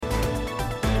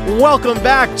Welcome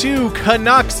back to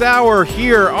Canucks Hour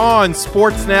here on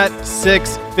Sportsnet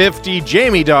 650.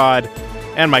 Jamie Dodd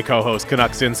and my co-host,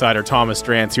 Canucks insider Thomas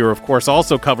Drance, here, of course,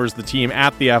 also covers the team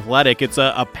at The Athletic. It's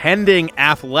a pending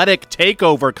Athletic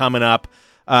takeover coming up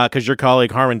because your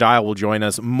colleague Harman Dayal will join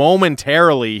us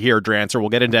momentarily here, Drancer. We'll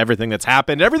get into everything that's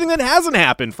happened, everything that hasn't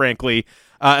happened, frankly,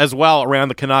 as well around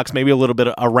the Canucks, maybe a little bit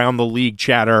around the league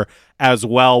chatter as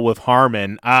well with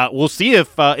Harman. We'll see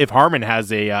if Harman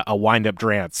has a wind-up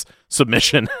Drance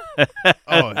submission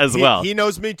as well. He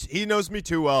knows me. He knows me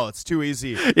too well. It's too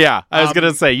easy. Yeah, I was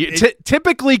gonna say.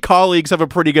 Typically, colleagues have a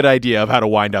pretty good idea of how to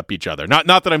wind up each other. Not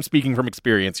that I'm speaking from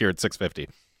experience here at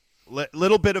 650.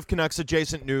 Little bit of Canucks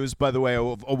adjacent news, by the way,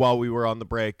 while we were on the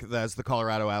break, as the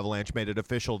Colorado Avalanche made it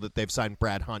official that they've signed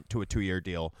Brad Hunt to a 2-year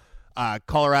deal.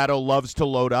 Colorado loves to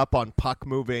load up on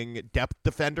puck-moving depth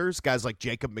defenders, guys like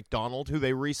Jacob McDonald, who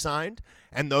they re-signed.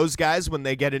 And those guys, when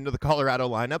they get into the Colorado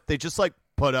lineup, they just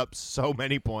put up so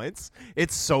many points.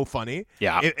 It's so funny.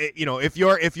 Yeah. If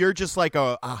you're just like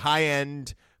a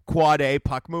high-end quad A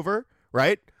puck mover,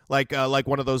 right? Like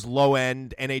one of those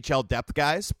low-end NHL depth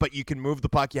guys, but you can move the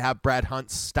puck. You have Brad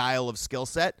Hunt's style of skill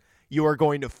set. You are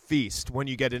going to feast when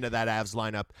you get into that Avs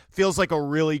lineup. Feels like a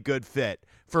really good fit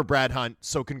for Brad Hunt,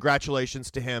 so congratulations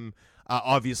to him.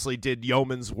 Obviously did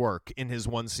yeoman's work in his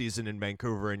one season in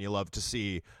Vancouver, and you love to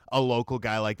see a local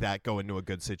guy like that go into a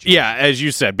good situation. Yeah, as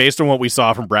you said, based on what we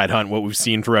saw from Brad Hunt, what we've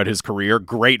seen throughout his career,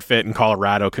 great fit in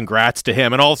Colorado. Congrats to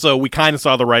him. And also, we kind of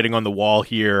saw the writing on the wall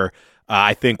here,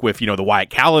 I think, with the Wyatt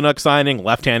Kalynuk signing,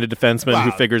 left-handed defenseman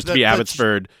who figures to be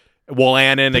Abbotsford.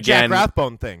 Wolanin again. Jack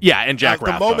Rathbone thing. Yeah, and Jack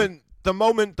Rathbone. The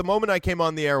moment I came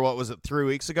on the air, 3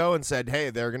 weeks ago, and said, hey,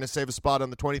 they're going to save a spot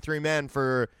on the 23-man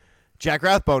for Jack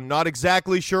Rathbone. Not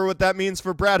exactly sure what that means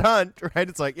for Brad Hunt, right?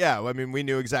 It's like, yeah, I mean, we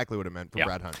knew exactly what it meant for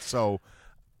Brad Hunt. So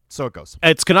it goes.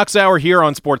 It's Canucks Hour here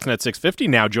on Sportsnet 650.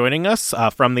 Now joining us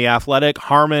from The Athletic,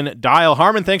 Harman Dayal.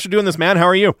 Harman, thanks for doing this, man. How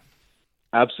are you?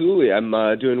 Absolutely. I'm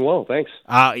doing well. Thanks.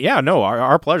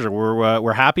 Our pleasure.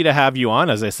 We're happy to have you on.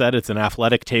 As I said, it's an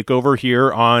Athletic takeover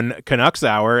here on Canucks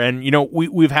Hour. And,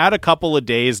 we've had a couple of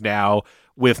days now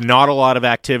with not a lot of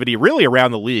activity really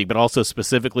around the league, but also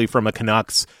specifically from a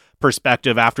Canucks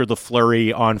perspective after the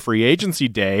flurry on free agency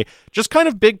day. Just kind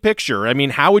of big picture. I mean,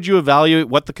 how would you evaluate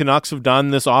what the Canucks have done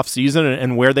this offseason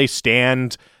and where they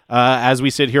stand as we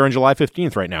sit here on July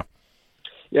 15th right now?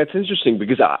 Yeah, it's interesting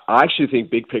because I actually think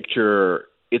big picture,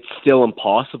 it's still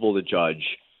impossible to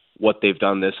judge what they've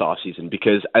done this offseason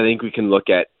because I think we can look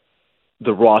at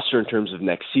the roster in terms of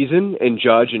next season and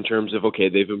judge in terms of, okay,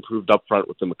 they've improved up front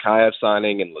with the Mikheyev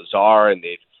signing and Lazar, and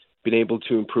they've been able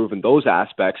to improve in those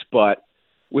aspects. But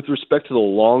with respect to the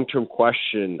long-term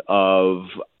question of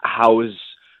how is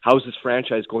this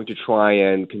franchise going to try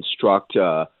and construct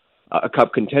a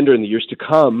cup contender in the years to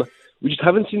come, we just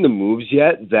haven't seen the moves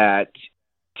yet that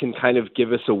can kind of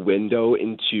give us a window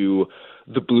into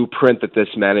the blueprint that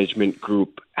this management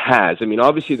group has. I mean,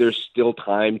 obviously there's still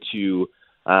time to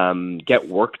get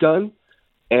work done,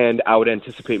 and I would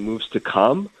anticipate moves to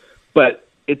come, but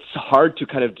it's hard to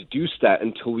kind of deduce that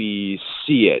until we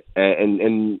see it.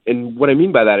 And what I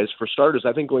mean by that is, for starters,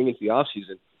 I think going into the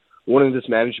offseason, one of this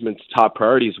management's top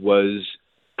priorities was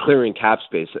clearing cap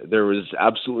space. There was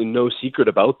absolutely no secret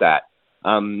about that.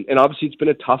 And obviously it's been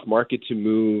a tough market to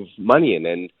move money in,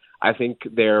 and I think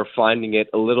they're finding it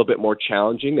a little bit more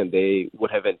challenging than they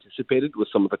would have anticipated with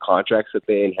some of the contracts that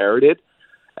they inherited.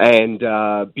 And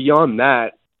beyond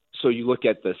that, so you look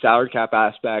at the salary cap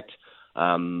aspect,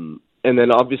 and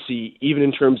then obviously even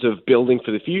in terms of building for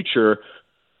the future,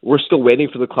 we're still waiting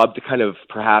for the club to kind of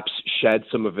perhaps shed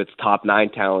some of its top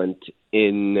 9 talent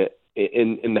in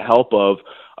the help of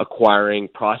acquiring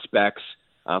prospects,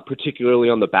 particularly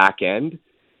on the back end,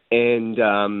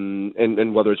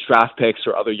 and whether it's draft picks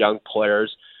or other young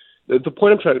players. The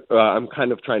point I'm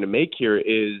kind of trying to make here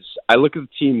is I look at the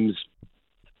team's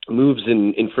moves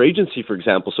in free agency, for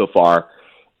example, so far,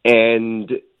 and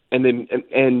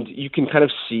you can kind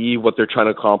of see what they're trying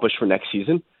to accomplish for next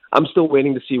season. I'm still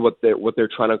waiting to see what they're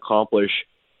trying to accomplish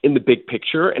in the big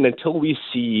picture, and until we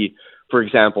see, for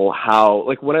example, how,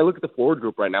 like, when I look at the forward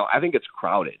group right now, I think it's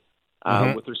crowded.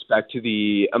 With respect to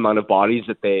the amount of bodies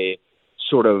that they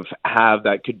sort of have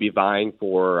that could be vying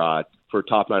for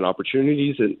top 9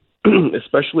 opportunities, and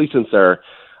especially since they're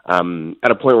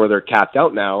at a point where they're capped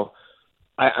out now,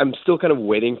 I'm still kind of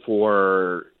waiting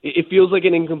for. It feels like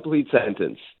an incomplete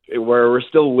sentence where we're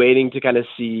still waiting to kind of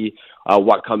see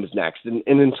what comes next, and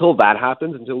until that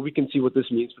happens, until we can see what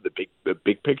this means for the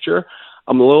big picture,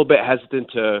 I'm a little bit hesitant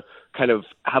to kind of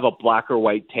have a black and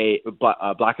white take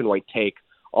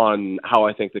on how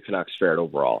I think the Canucks fared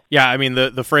overall. Yeah, I mean,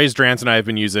 the phrase Drance and I have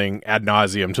been using ad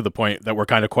nauseum to the point that we're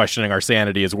kind of questioning our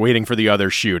sanity is waiting for the other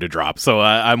shoe to drop. So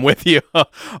I'm with you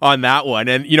on that one.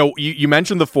 And, you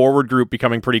mentioned the forward group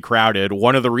becoming pretty crowded.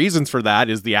 One of the reasons for that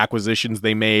is the acquisitions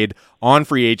they made on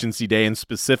free agency day, and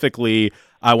specifically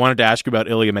I wanted to ask you about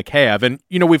Ilya Mikheyev. And,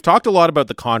 we've talked a lot about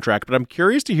the contract, but I'm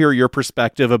curious to hear your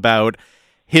perspective about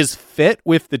his fit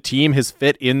with the team, his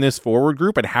fit in this forward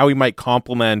group, and how he might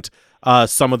complement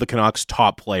some of the Canucks'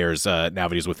 top players now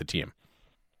that he's with the team.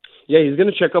 Yeah, he's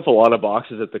going to check off a lot of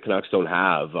boxes that the Canucks don't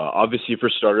have. Obviously, for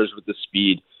starters, with the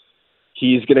speed,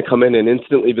 he's going to come in and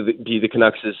instantly be the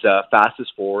Canucks'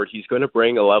 fastest forward. He's going to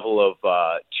bring a level of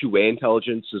two-way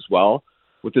intelligence as well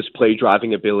with his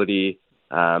play-driving ability,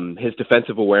 his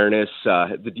defensive awareness,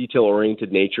 the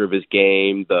detail-oriented nature of his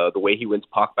game, the way he wins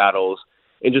puck battles,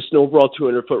 and just an overall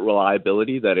 200-foot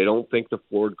reliability that I don't think the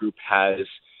forward group has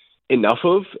enough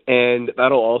of. And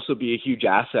that'll also be a huge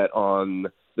asset on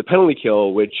the penalty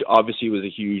kill, which obviously was a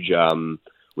huge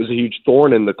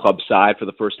thorn in the club's side for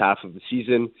the first half of the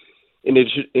season. In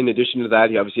addition to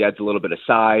that, he obviously adds a little bit of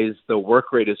size. The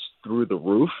work rate is through the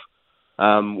roof,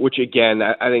 which again,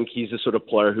 I think he's the sort of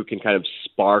player who can kind of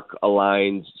spark a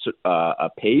line's a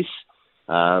pace,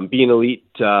 be an elite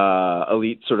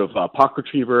sort of puck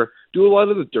retriever, do a lot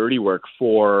of the dirty work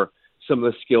for some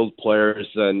of the skilled players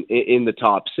in the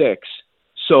top six.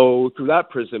 So through that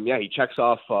prism, yeah, he checks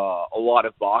off a lot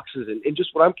of boxes. And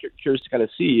just what I'm curious to kind of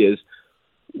see is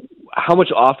how much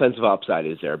offensive upside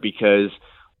is there, because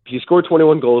he scored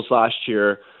 21 goals last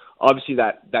year. Obviously,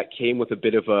 that came with a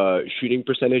bit of a shooting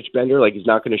percentage bender. Like, he's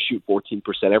not going to shoot 14%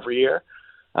 every year.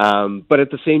 But at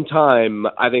the same time,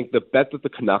 I think the bet that the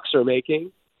Canucks are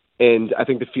making, and I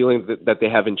think the feeling that they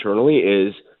have internally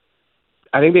is,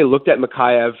 I think they looked at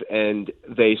Mikheyev and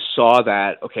they saw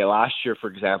that, okay, last year, for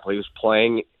example, he was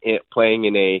playing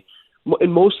in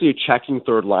mostly a checking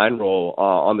third line role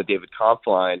on the David Kampf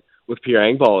line with Pierre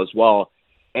Engvall as well.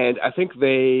 And I think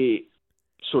they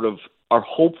sort of are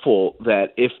hopeful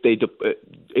that if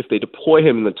they deploy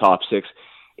him in the top six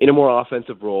in a more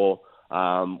offensive role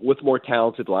with more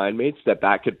talented line mates,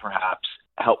 that could perhaps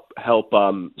help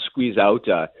squeeze out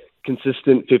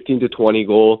consistent 15 to 20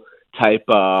 goal type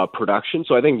production.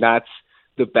 So I think that's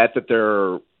the bet that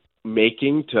they're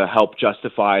making to help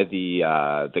justify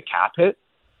the cap hit.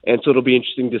 And so it'll be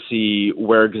interesting to see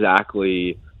where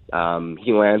exactly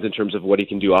he lands in terms of what he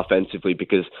can do offensively,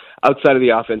 because outside of the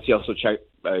offense, he also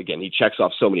he checks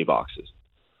off so many boxes.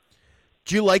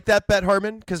 Do you like that bet,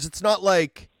 Harman? Because it's not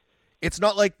like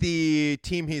the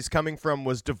team he's coming from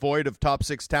was devoid of top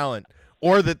six talent,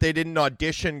 or that they didn't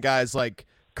audition guys like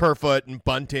Kerfoot and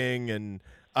Bunting and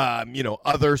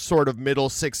other sort of middle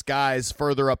six guys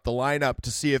further up the lineup to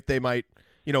see if they might,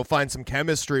 find some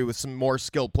chemistry with some more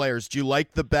skilled players. Do you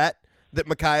like the bet that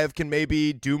Mikheyev can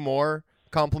maybe do more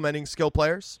complementing skill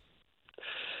players?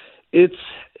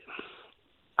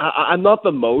 I'm not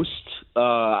the most,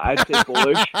 I'd say,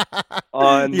 bullish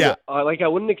on. Yeah. I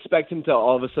wouldn't expect him to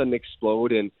all of a sudden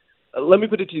explode. And let me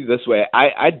put it to you this way: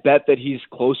 I'd bet that he's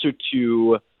closer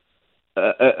to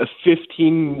a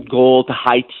 15 goal to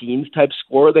high teens type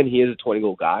scorer than he is a 20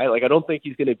 goal guy. Like, I don't think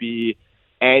he's going to be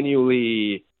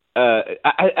annually.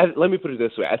 Let me put it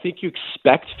this way: I think you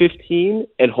expect 15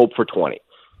 and hope for 20.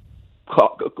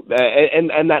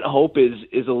 And that hope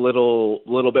is a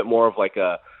little bit more of like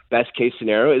a best case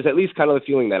scenario, is at least kind of the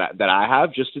feeling that I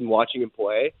have just in watching him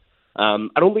play. I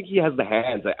don't think he has the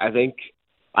hands. I think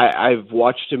I've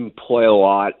watched him play a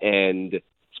lot, and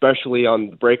especially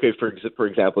on the breakaway, for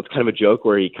example, it's kind of a joke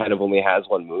where he kind of only has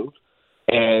one move.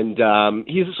 And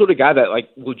he's the sort of guy that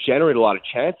will generate a lot of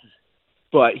chances,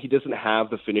 but he doesn't have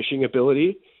the finishing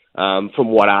ability from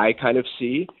what I kind of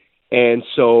see. And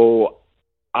so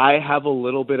I have a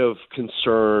little bit of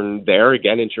concern there,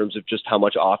 again, in terms of just how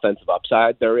much offensive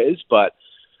upside there is. But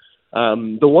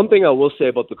the one thing I will say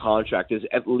about the contract is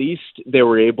at least they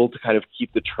were able to kind of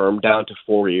keep the term down to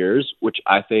 4 years, which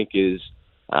I think is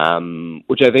I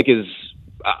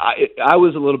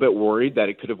was a little bit worried that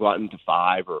it could have gotten to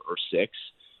 5 or 6.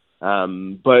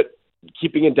 But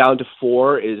keeping it down to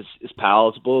 4 is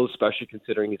palatable, especially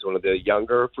considering he's one of the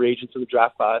younger free agents in the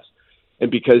draft class. And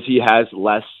because he has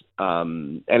less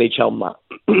NHL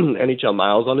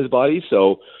miles on his body.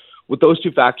 So with those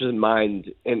two factors in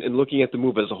mind and looking at the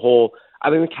move as a whole,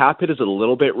 I think the cap hit is a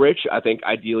little bit rich. I think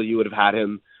ideally you would have had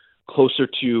him closer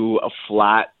to a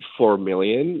flat $4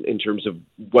 million in terms of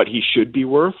what he should be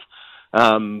worth.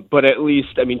 But at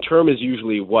least, term is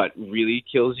usually what really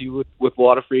kills you with a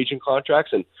lot of free agent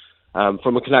contracts. And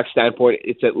from a Canucks standpoint,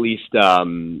 it's at least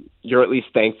you're at least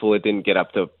thankful it didn't get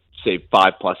up to, say,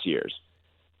 5+ years.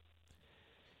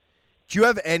 Do you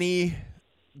have any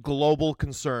global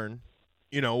concern,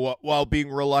 while being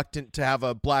reluctant to have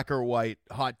a black or white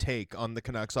hot take on the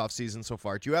Canucks offseason so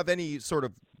far? Do you have any sort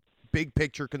of big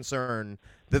picture concern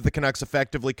that the Canucks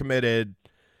effectively committed,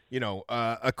 a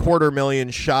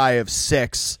 $250,000 shy of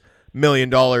 $6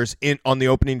 million on the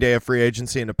opening day of free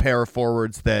agency and a pair of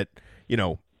forwards that,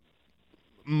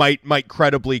 might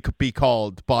credibly be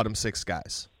called bottom six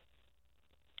guys?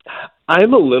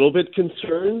 I'm a little bit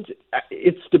concerned.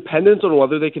 It's dependent on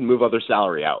whether they can move other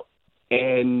salary out.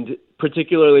 And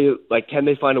particularly, can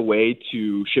they find a way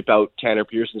to ship out Tanner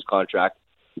Pearson's contract?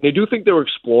 And I do think they were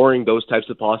exploring those types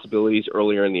of possibilities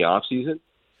earlier in the offseason.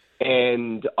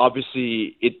 And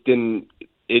obviously, it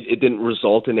didn't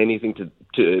result in anything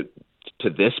to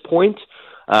this point.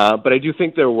 But I do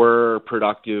think there were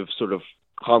productive sort of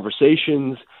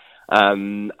conversations.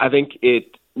 I think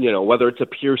whether it's a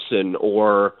Pearson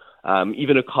or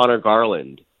even a Connor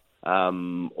Garland,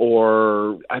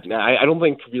 or I don't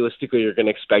think realistically you're going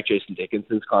to expect Jason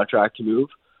Dickinson's contract to move.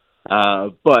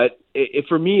 But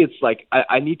for me, it's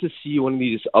I need to see one of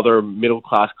these other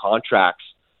middle-class contracts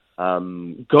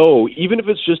go, even if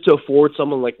it's just to afford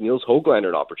someone like Niels Höglander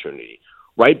an opportunity,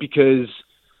 right? Because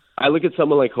I look at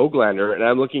someone like Höglander, and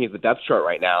I'm looking at the depth chart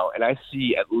right now, and I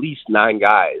see at least 9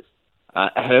 guys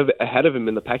ahead of him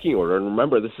in the pecking order. And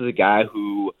remember, this is a guy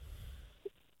who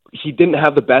he didn't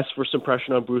have the best first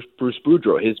impression on Bruce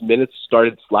Boudreau. His minutes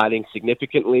started sliding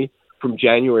significantly from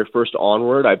January 1st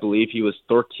onward. I believe he was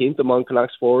 13th among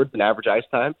Canucks forwards in average ice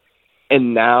time.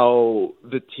 And now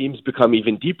the team's become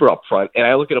even deeper up front. And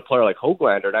I look at a player like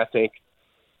Höglander, and I think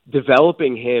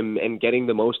developing him and getting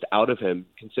the most out of him,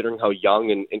 considering how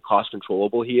young and cost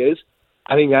controllable he is,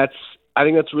 I think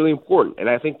that's really important. And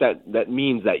I think that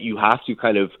means that you have to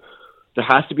there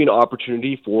has to be an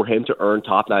opportunity for him to earn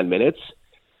top 9 minutes.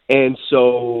 And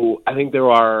so I think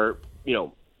there are,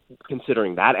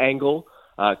 considering that angle,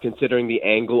 considering the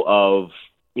angle of,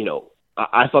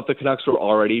 I thought the Canucks were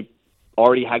already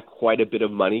had quite a bit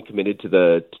of money committed to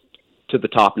the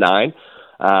top 9.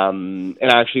 And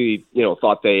I actually,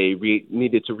 thought they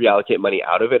needed to reallocate money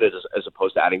out of it as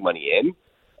opposed to adding money in.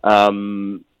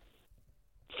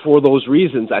 For those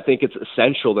reasons, I think it's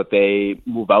essential that they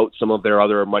move out some of their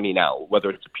other money now, whether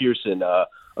it's a Pearson, a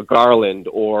Garland,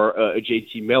 or a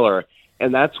JT Miller.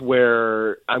 And that's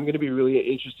where I'm going to be really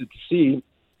interested to see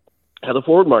how the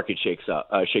forward market shakes out,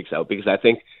 because I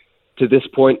think to this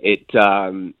point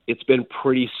it's been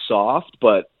pretty soft,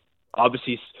 but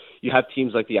obviously you have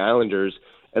teams like the Islanders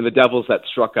and the Devils that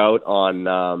struck out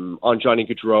on Johnny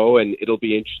Gaudreau, and it'll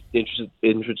be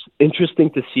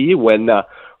interesting to see when,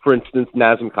 for instance,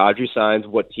 Nazem Kadri signs,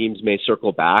 what teams may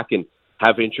circle back and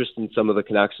have interest in some of the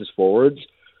Canucks' forwards.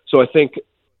 So I think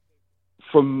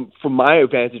from my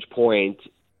vantage point,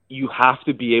 you have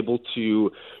to be able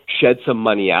to shed some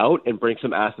money out and bring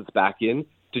some assets back in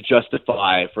to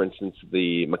justify, for instance,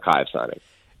 the Mikheyev signing.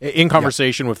 In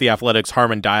conversation with the Athletics'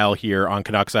 Harman Dial here on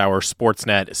Canucks Hour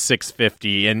Sportsnet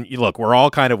 650. And look, we're all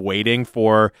kind of waiting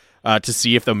for to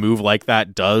see if the move like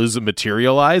that does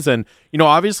materialize. And,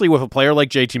 obviously with a player like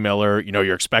JT Miller,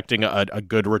 you're expecting a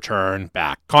good return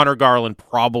back. Connor Garland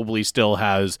probably still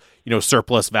has,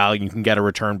 surplus value. You can get a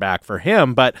return back for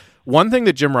him. But one thing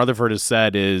that Jim Rutherford has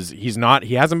said is he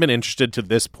hasn't been interested to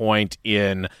this point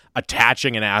in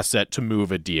attaching an asset to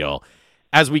move a deal.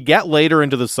 As we get later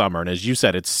into the summer, and as you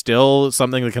said, it's still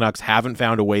something the Canucks haven't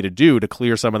found a way to do to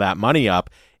clear some of that money up.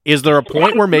 Is there a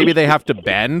point where maybe they have to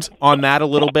bend on that a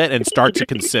little bit and start to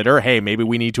consider, hey, maybe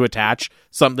we need to attach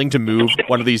something to move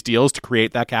one of these deals to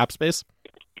create that cap space?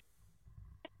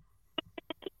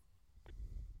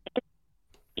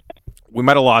 We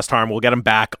might have lost Harm. We'll get him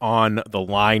back on the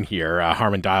line here.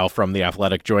 Harman Dial from The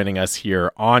Athletic joining us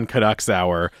here on Canucks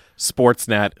Hour,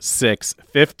 Sportsnet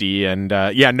 650. And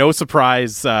no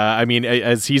surprise.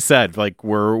 As he said,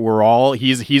 we're all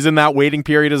he's in that waiting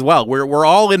period as well. We're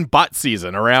all in butt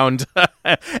season around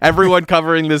everyone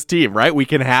covering this team, right? We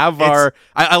can have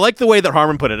I like the way that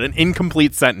Harman put it. An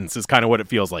incomplete sentence is kind of what it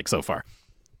feels like so far.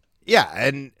 Yeah,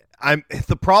 and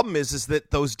the problem is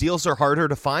that those deals are harder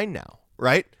to find now,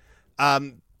 right?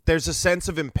 There's a sense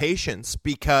of impatience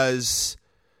because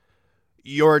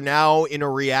you're now in a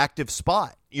reactive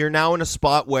spot. You're now in a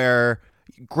spot where,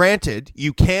 granted,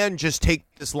 you can just take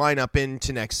this lineup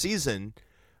into next season,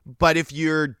 but if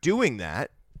you're doing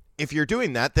that,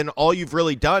 then all you've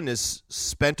really done is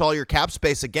spent all your cap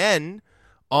space again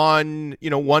on,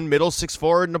 one middle 6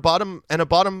 forward and a bottom,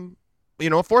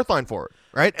 a fourth line forward,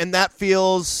 right? And that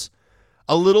feels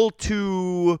a little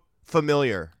too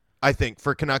familiar, I think,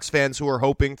 for Canucks fans who are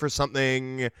hoping for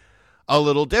something a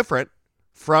little different.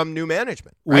 from new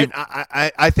management, right?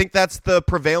 I think that's the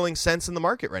prevailing sense in the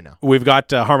market right now. We've got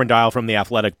Harman Dial from The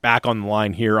Athletic back on the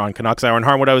line here on Canucks Hour. And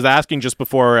Harm, what I was asking just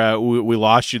before we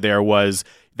lost you there was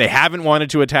they haven't wanted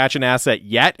to attach an asset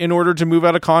yet in order to move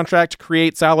out of contract to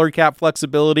create salary cap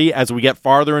flexibility. As we get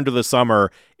farther into the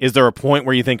summer, is there a point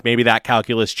where you think maybe that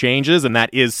calculus changes and that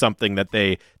is something that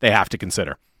they have to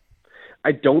consider?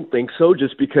 I don't think so,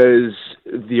 just because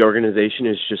the organization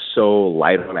is just so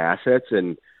light on assets.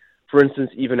 And for instance,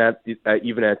 even at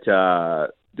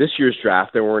this year's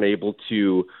draft, they weren't able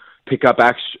to pick up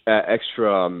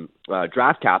extra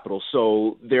draft capital.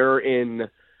 So they're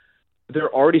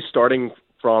already starting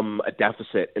from a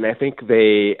deficit. And I think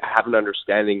they have an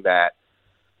understanding that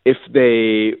if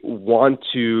they want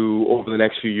to, over the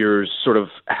next few years, sort of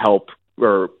help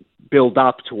or build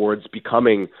up towards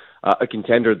becoming a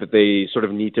contender, that they sort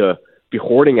of need to be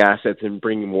hoarding assets and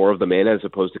bringing more of them in as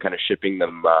opposed to kind of shipping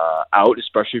them out,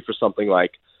 especially for something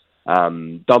like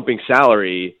dumping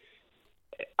salary.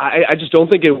 I just don't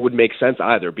think it would make sense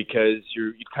either, because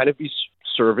you'd kind of be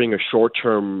serving a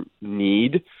short-term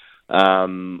need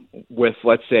with,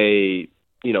 let's say,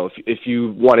 if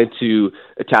you wanted to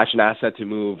attach an asset to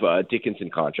move a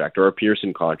Dickinson contract or a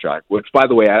Pearson contract, which, by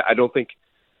the way, I don't think,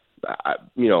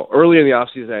 earlier in the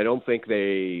offseason,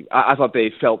 I thought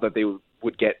they felt that they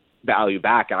would get value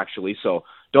back, actually. So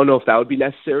don't know if that would be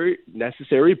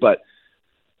necessary, but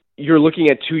you're looking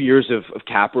at 2 years of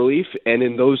cap relief. And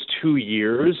in those 2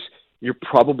 years, you're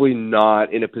probably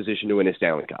not in a position to win a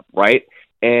Stanley Cup, right?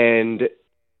 And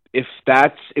if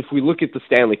we look at the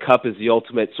Stanley Cup as the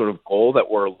ultimate sort of goal that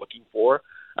we're looking for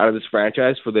out of this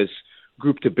franchise, for this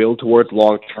group to build towards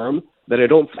long term, then I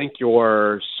don't think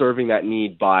you're serving that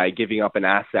need by giving up an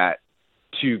asset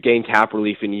to gain cap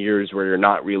relief in years where you're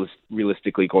not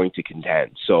realistically going to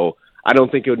contend. So I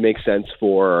don't think it would make sense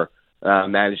for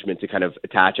management to kind of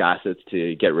attach assets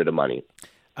to get rid of money.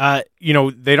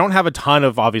 They don't have a ton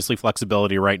of, obviously,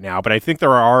 flexibility right now, but I think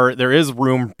there is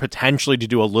room potentially to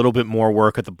do a little bit more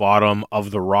work at the bottom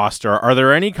of the roster. Are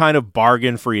there any kind of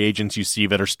bargain free agents you see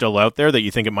that are still out there that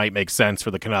you think it might make sense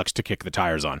for the Canucks to kick the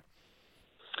tires on?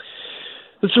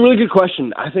 That's a really good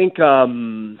question. I think I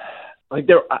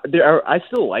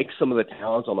still like some of the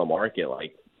talents on the market.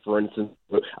 Like, for instance,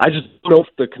 I just don't know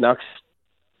if the Canucks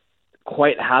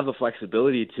quite have the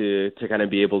flexibility to kind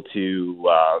of be able to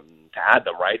add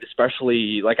them, right?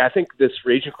 Especially, I think this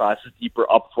free agent class is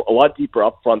a lot deeper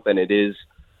up front than it is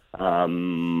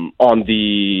on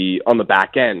the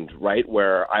back end, right?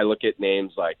 Where I look at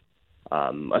names like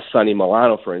a Sonny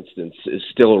Milano, for instance, is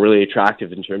still really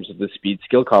attractive in terms of the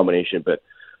speed-skill combination. But,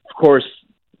 of course,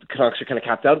 the Canucks are kind of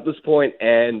capped out at this point,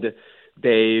 and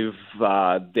they've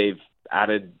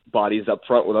added bodies up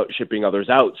front without shipping others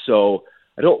out. So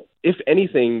if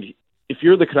anything, if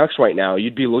you're the Canucks right now,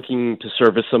 you'd be looking to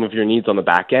service some of your needs on the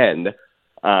back end. If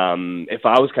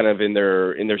I was kind of in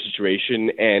their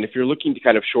situation, and if you're looking to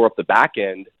kind of shore up the back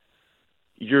end,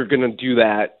 you're going to do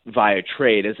that via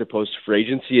trade as opposed to free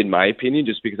agency, in my opinion,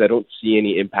 just because I don't see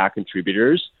any impact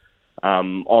contributors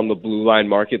on the blue line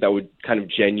market that would kind of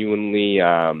genuinely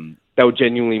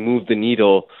move the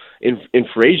needle in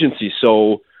free agency.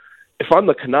 So if I'm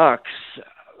the Canucks,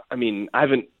 I mean, I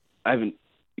haven't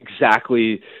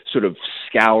exactly sort of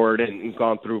scoured and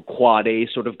gone through quad A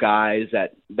sort of guys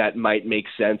that might make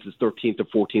sense as 13th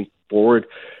or 14th forward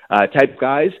type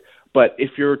guys. But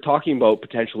if you're talking about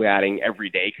potentially adding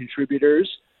everyday contributors,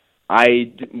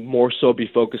 I'd more so be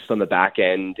focused on the back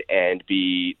end and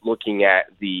be looking at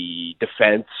the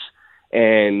defense.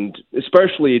 And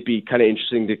especially it'd be kind of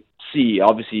interesting to see,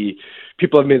 obviously,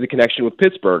 people have made the connection with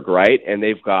Pittsburgh, right? And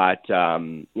they've got,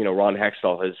 Ron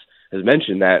Hextall has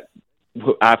mentioned that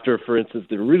after, for instance,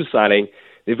 the Ruda signing,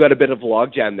 they've got a bit of a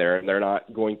logjam there, and they're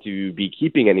not going to be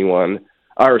keeping everyone.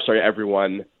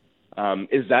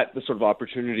 Is that the sort of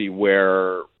opportunity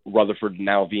where Rutherford and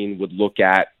Alvin would look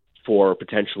at for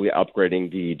potentially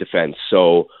upgrading the defense?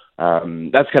 So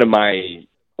that's kind of my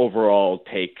overall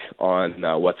take on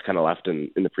what's kind of left in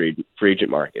the free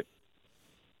agent market.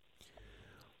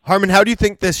 Harman, how do you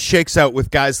think this shakes out with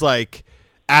guys like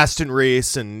Aston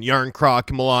Reese and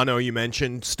Yarncroc, Milano, you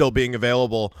mentioned, still being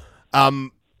available?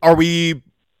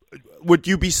 Would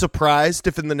you be surprised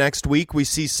if in the next week we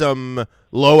see some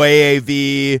low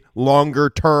AAV, longer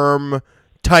term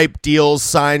type deals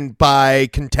signed by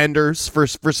contenders for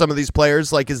some of these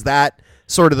players? Like, is that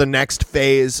sort of the next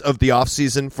phase of the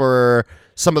offseason for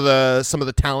some of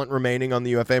the talent remaining on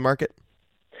the UFA market?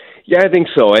 Yeah, I think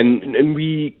so, and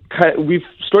we've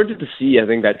started to see, I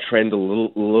think, that trend a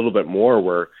little bit more,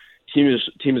 where teams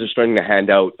are starting to hand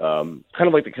out, kind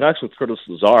of like the Canucks with Curtis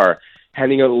Lazar,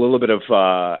 handing out a little bit of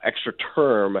extra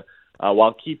term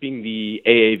while keeping the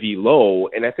AAV low.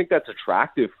 And I think that's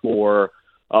attractive for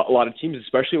a lot of teams,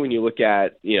 especially when you look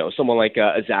at, someone like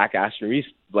a Zach Aston-Reese,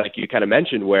 like you kind of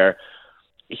mentioned, where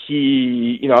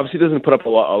he, obviously doesn't put up a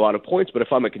lot of points, but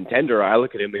if I'm a contender, I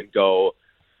look at him and go,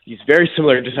 he's very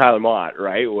similar to Tyler Mott,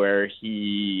 right? Where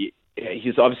he's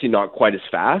obviously not quite as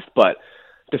fast, but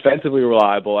defensively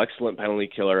reliable, excellent penalty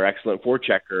killer, excellent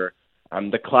forechecker.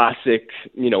 The classic,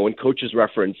 when coaches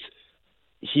reference,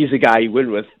 he's a guy you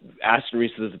win with.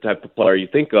 Aston-Reese is the type of player you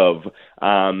think of.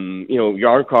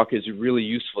 Jarnkrok is really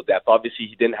useful depth. Obviously,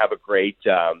 he didn't have a great,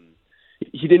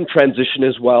 he didn't transition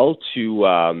as well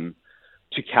to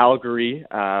Calgary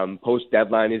post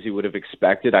deadline as he would have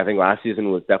expected. I think last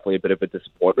season was definitely a bit of a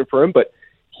disappointment for him, but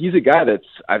he's a guy that's,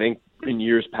 I think, in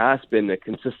years past been a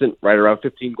consistent right around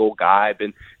 15-goal guy,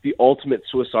 been the ultimate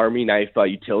Swiss Army knife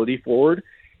utility forward.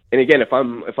 And again, if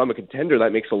I'm a contender,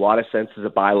 that makes a lot of sense as a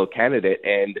buy low candidate.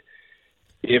 And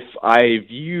if I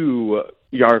view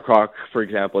Jarnkrok, for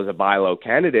example, as a buy low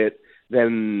candidate,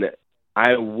 then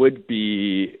I would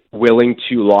be willing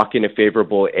to lock in a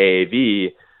favorable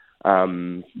AAV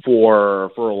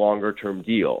for a longer term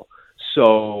deal.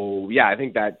 So yeah, I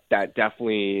think that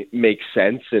definitely makes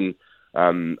sense. And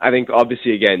I think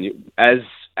obviously again, as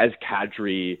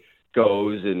Kadri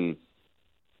goes and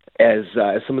as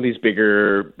some of these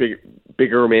bigger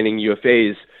remaining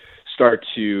UFAs start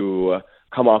to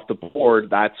come off the board,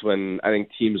 that's when I think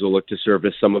teams will look to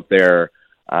service some of their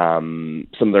bottom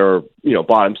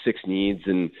six needs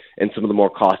and some of the more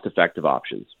cost effective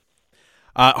options.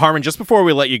 Harman, just before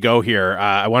we let you go here,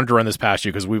 I wanted to run this past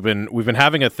you because we've been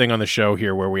having a thing on the show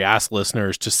here where we ask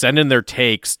listeners to send in their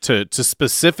takes to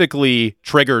specifically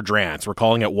trigger Drance. We're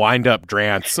calling it Wind Up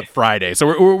Drance Friday. So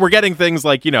we're getting things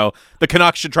like, the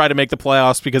Canucks should try to make the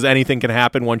playoffs because anything can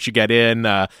happen once you get in.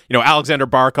 Alexander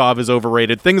Barkov is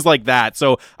overrated, things like that.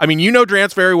 So,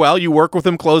 Drance very well. You work with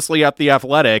him closely at The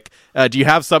Athletic. Do you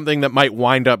have something that might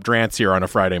wind up Drance here on a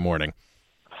Friday morning?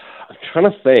 I'm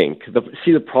trying to think.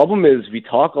 The problem is we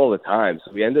talk all the time,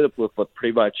 so we ended up with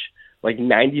pretty much like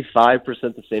 95%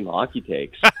 the same hockey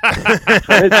takes.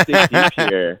 Trying to stay deep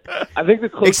here. I think the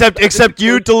closest, except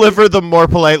you deliver them more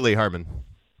politely, Harman.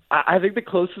 I think the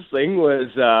closest thing was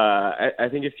I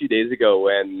think a few days ago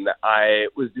when I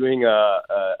was doing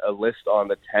a list on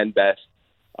the 10 best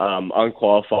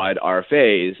unqualified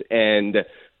RFAs, and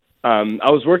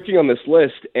I was working on this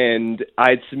list, and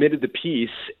I'd submitted the piece.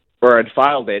 Or I'd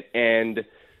filed it, and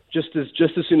just as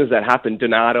soon as that happened,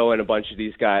 Donato and a bunch of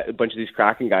these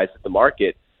Kraken guys hit the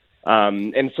market,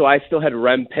 and so I still had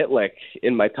Rem Pitlick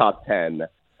in my top 10,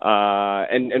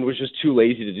 and was just too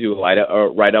lazy to do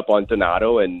a write up on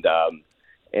Donato and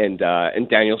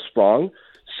Daniel Sprong.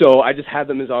 So I just had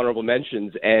them as honorable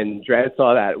mentions, and Drance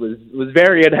saw that was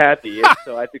very unhappy, and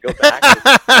so I had to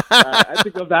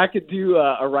go back and do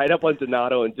a write up on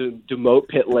Donato and to demote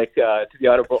Pitlick to the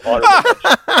honorable mention.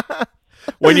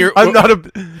 I'm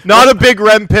not a big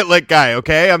Rem Pitlick guy.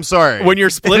 Okay, I'm sorry. When you're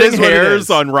splitting hairs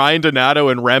on Ryan Donato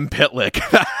and Rem Pitlick,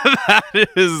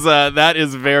 that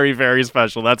is very, very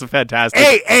special. That's a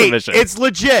fantastic submission. It's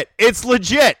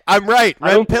legit. I'm right.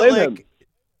 Rem Pitlick.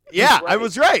 Yeah, right. I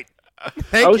was right.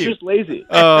 I was just lazy.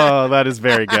 Oh, that is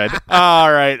very good.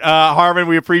 All right. Harman,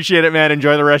 we appreciate it, man.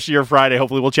 Enjoy the rest of your Friday.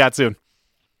 Hopefully we'll chat soon.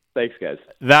 Thanks, guys.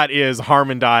 That is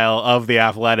Harman Dayal of The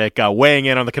Athletic weighing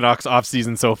in on the Canucks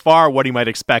offseason so far, what he might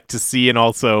expect to see, and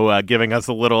also giving us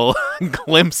a little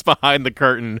glimpse behind the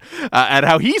curtain at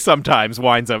how he sometimes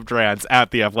winds up Drance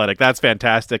at The Athletic. That's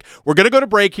fantastic. We're going to go to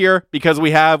break here because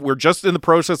we're just in the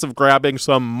process of grabbing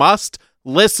some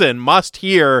must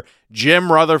hear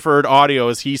Jim Rutherford audio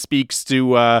as he speaks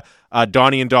to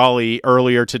Donnie and Dolly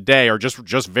earlier today, or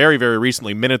just very, very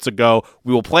recently, minutes ago.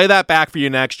 We will play that back for you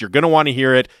next. You're going to want to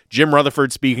hear it. Jim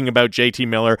Rutherford speaking about JT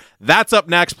Miller. That's up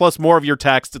next, plus more of your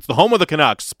text. It's the home of the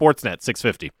Canucks, Sportsnet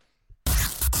 650.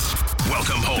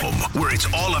 Welcome home, where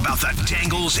it's all about the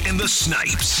dangles and the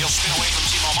snipes. He'll spin away from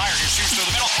Timo Meier. He shoots through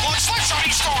the middle. Long slap shot,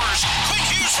 he scores. Clint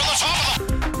Hughes from the top of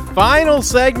the... Final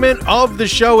segment of the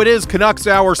show. It is Canucks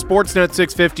Hour, Sportsnet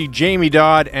 650. Jamie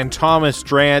Dodd and Thomas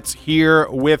Drance here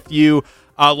with you.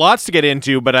 Lots to get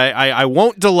into, but I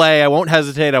won't delay. I won't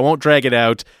hesitate. I won't drag it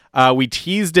out. We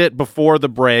teased it before the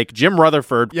break. Jim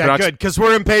Rutherford. Yeah, Canucks... good, because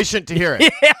we're impatient to hear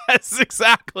it. Yes,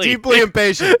 exactly. Deeply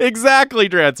impatient. Exactly,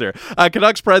 Drancer.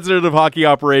 Canucks president of hockey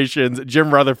operations,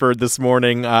 Jim Rutherford, this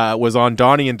morning was on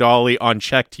Donnie and Dolly on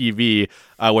Czech TV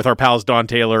with our pals Don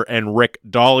Taylor and Rick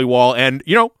Dollywall. And,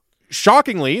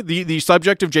 shockingly, the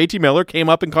subject of JT Miller came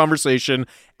up in conversation,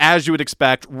 as you would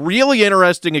expect. Really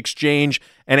interesting exchange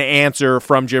and answer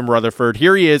from Jim Rutherford.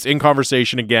 Here he is in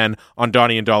conversation again on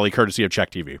Donnie and Dolly, courtesy of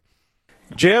Czech TV.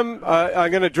 Jim,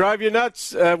 I'm going to drive you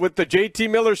nuts with the JT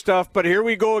Miller stuff, but here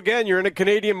we go again. You're in a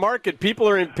Canadian market. People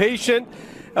are impatient.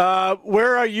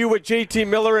 Where are you with JT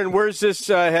Miller, and where's this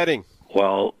heading?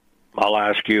 Well, I'll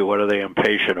ask you, what are they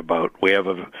impatient about? We have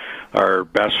our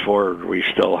best forward we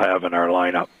still have in our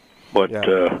lineup. What's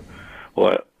the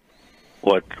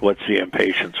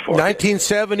impatience for?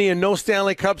 1970 and no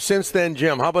Stanley Cup since then,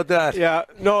 Jim. How about that? Yeah,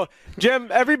 no, Jim.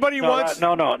 Everybody wants.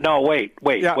 No. Wait.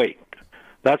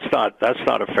 That's not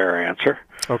a fair answer.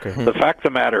 Okay. The fact of the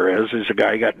matter is a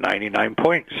guy got 99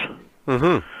 points.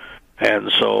 Mm-hmm.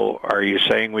 And so, are you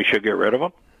saying we should get rid of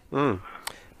him? Mm.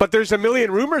 But there's a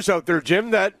million rumors out there,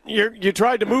 Jim, that you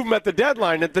tried to move him at the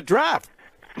deadline at the draft.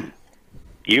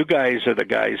 You guys are the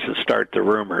guys that start the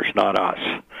rumors, not us.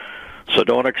 So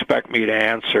don't expect me to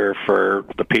answer for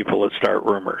the people that start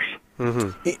rumors.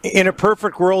 Mm-hmm. In a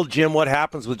perfect world, Jim, what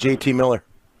happens with JT Miller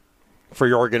for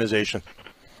your organization?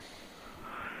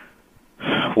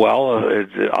 Well,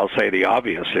 I'll say the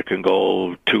obvious. It can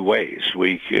go two ways.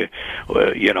 We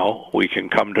can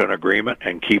come to an agreement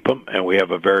and keep him, and we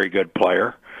have a very good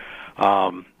player.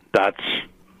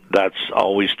 That's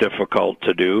always difficult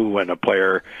to do when a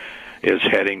player is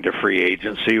heading to free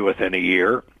agency within a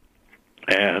year,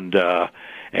 and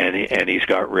he's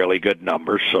got really good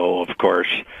numbers. So of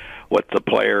course, what the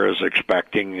player is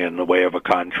expecting in the way of a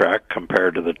contract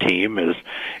compared to the team is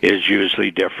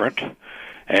usually different.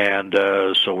 And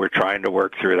so we're trying to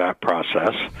work through that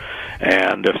process.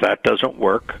 And if that doesn't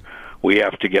work, we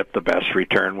have to get the best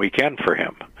return we can for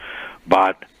him.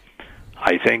 But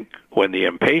I think when the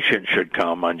impatience should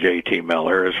come on JT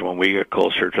Miller is when we get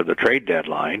closer to the trade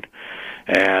deadline.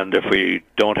 And if we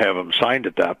don't have him signed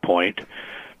at that point,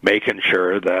 making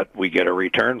sure that we get a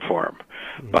return for him.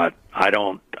 But I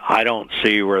don't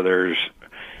see where there's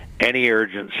any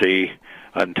urgency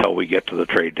until we get to the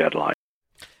trade deadline.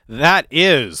 That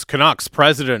is Canucks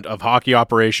president of hockey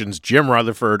operations, Jim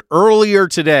Rutherford, earlier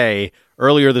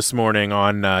this morning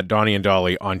on Donnie and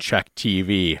Dolly on Czech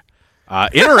TV.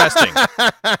 Interesting.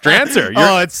 Drancer.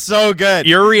 It's so good.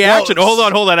 Your reaction.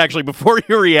 Hold on. Actually, before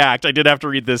you react, I did have to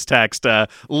read this text.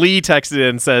 Lee texted in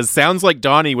and says, sounds like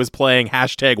Donnie was playing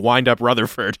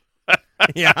 #WindUpRutherford.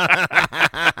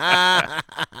 Yeah.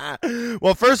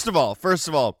 Well, first of all,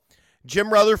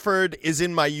 Jim Rutherford is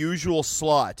in my usual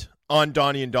slot on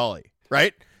Donnie and Dolly,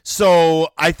 right? So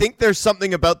I think there's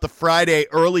something about the Friday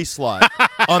early slot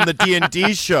on the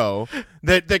D&D show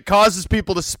that causes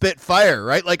people to spit fire,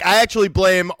 right? Like, I actually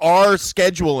blame our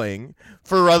scheduling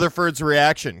for Rutherford's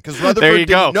reaction, because Rutherford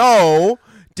didn't know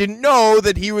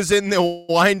that he was in the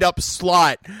wind-up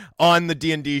slot on the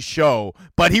D&D show,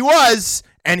 but he was,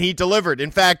 and he delivered.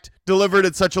 In fact, delivered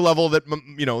at such a level that,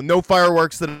 no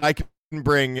fireworks that I can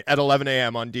bring at 11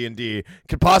 a.m. on D&D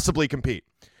could possibly compete.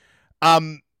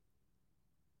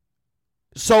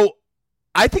 So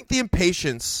I think the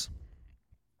impatience,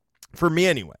 for me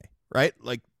anyway, right?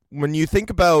 Like, when you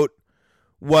think about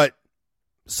what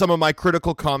some of my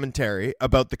critical commentary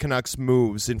about the Canucks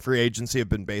moves in free agency have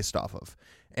been based off of,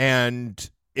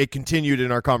 and it continued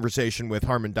in our conversation with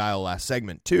Harman Dial last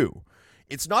segment too,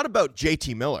 it's not about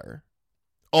JT Miller,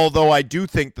 although I do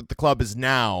think that the club is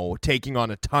now taking on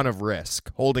a ton of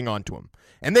risk holding on to him.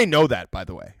 And they know that, by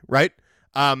the way, right?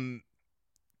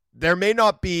 There may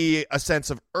not be a sense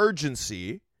of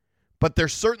urgency, but there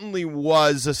certainly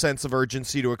was a sense of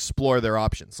urgency to explore their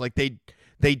options. Like, they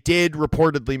did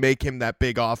reportedly make him that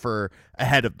big offer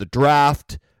ahead of the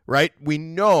draft, right? We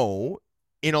know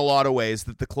in a lot of ways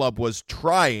that the club was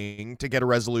trying to get a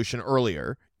resolution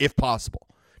earlier, if possible.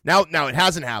 Now it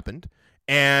hasn't happened,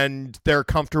 and they're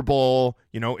comfortable,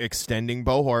 extending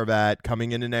Bo Horvat,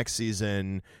 coming into next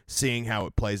season, seeing how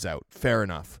it plays out. Fair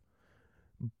enough.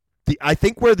 I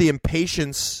think where the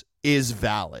impatience is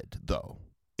valid, though,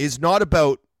 is not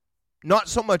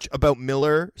so much about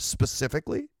Miller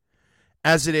specifically,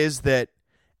 as it is that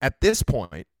at this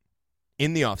point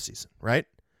in the offseason, right,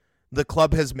 the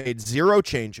club has made zero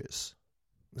impactful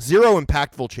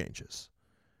changes,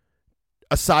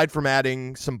 aside from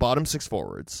adding some bottom six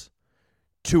forwards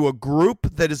to a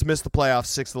group that has missed the playoffs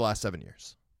 6 of the last 7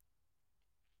 years.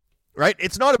 Right?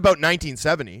 It's not about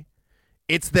 1970.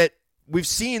 It's that we've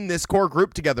seen this core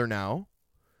group together now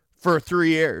for 3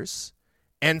 years,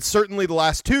 and certainly the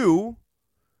last two,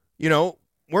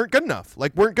 weren't good enough. They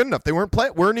weren't even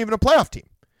a playoff team.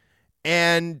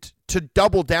 And to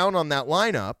double down on that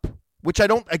lineup, which I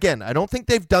don't think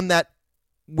they've done that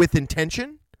with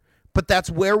intention, but that's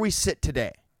where we sit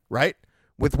today, right?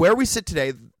 With where we sit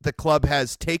today, the club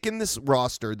has taken this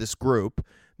roster, this group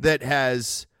that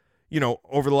has,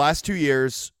 over the last 2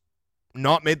 years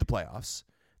not made the playoffs.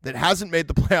 that hasn't made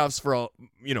the playoffs for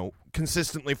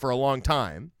consistently for a long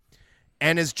time,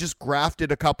 and has just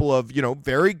grafted a couple of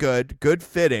very good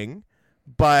fitting,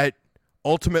 but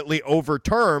ultimately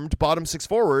overtermed bottom six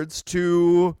forwards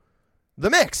to the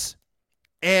mix,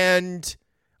 and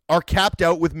are capped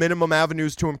out with minimum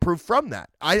avenues to improve from that.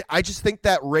 I just think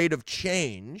that rate of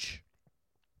change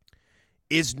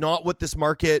is not what this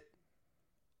market,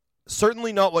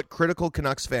 certainly not what critical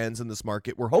Canucks fans in this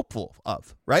market were hopeful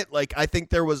of, right? Like, I think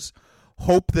there was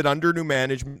hope that under new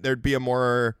management there'd be a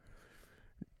more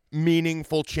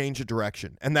meaningful change of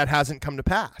direction, and that hasn't come to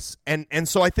pass. And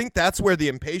so I think that's where the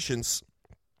impatience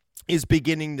is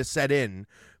beginning to set in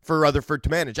for Rutherford to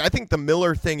manage. I think the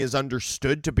Miller thing is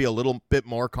understood to be a little bit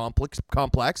more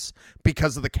complex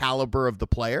because of the caliber of the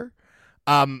player.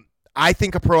 I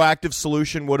think a proactive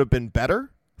solution would have been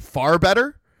better, far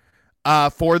better,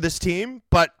 for this team,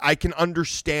 but I can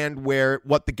understand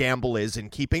what the gamble is in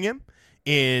keeping him,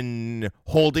 in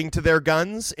holding to their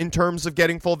guns in terms of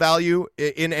getting full value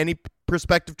in any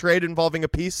prospective trade involving a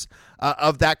piece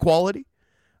of that quality.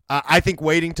 I think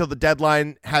waiting till the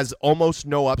deadline has almost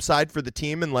no upside for the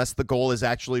team unless the goal is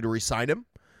actually to re-sign him.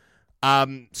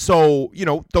 So,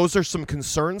 those are some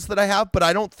concerns that I have, but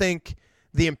I don't think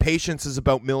the impatience is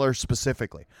about Miller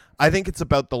specifically. I think it's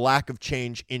about the lack of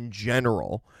change in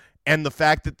general, and the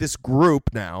fact that this group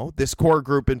now, this core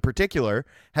group in particular,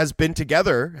 has been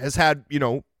together, has had, this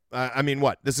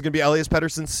is going to be Elias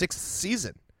Pettersson's 6th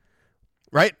season,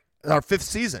 right? Our 5th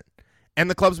season. And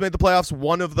the club's made the playoffs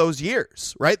one of those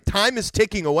years, right? Time is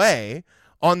ticking away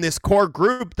on this core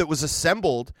group that was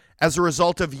assembled as a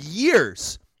result of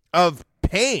years of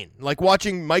pain, like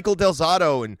watching Michael Del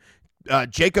Zotto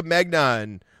and Jacob Megna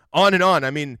and on and on.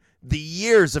 I mean, the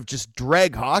years of just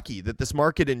drag hockey that this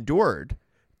market endured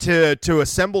to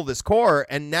assemble this core,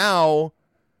 and now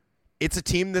it's a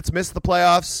team that's missed the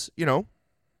playoffs,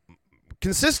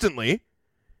 consistently,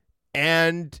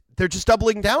 and they're just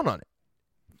doubling down on it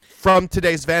from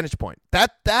today's vantage point.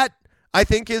 That I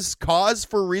think is cause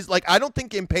for reason. Like, I don't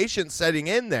think impatience setting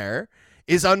in there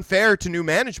is unfair to new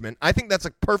management. I think that's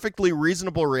a perfectly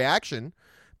reasonable reaction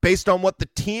based on what the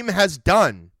team has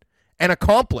done and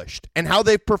accomplished and how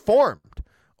they've performed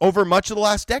over much of the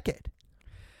last decade.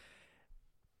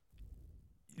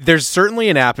 There's certainly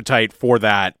an appetite for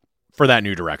that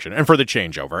new direction and for the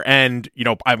changeover. And,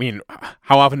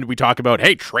 how often do we talk about,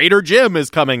 hey, Trader Jim is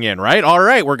coming in, right? All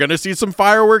right, we're going to see some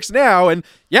fireworks now. And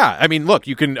yeah, look,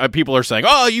 you can, people are saying,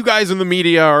 oh, you guys in the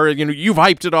media are, you've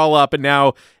hyped it all up and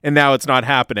now it's not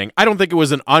happening. I don't think it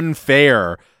was an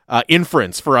unfair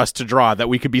inference for us to draw that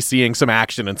we could be seeing some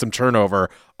action and some turnover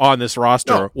on this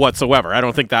roster whatsoever.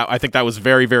 I think that was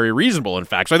very, very reasonable, in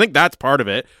fact. So I think that's part of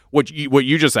it, what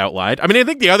you just outlined. I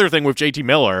think the other thing with JT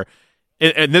Miller,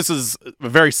 and this is a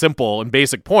very simple and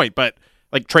basic point, but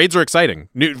like, trades are exciting.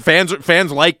 New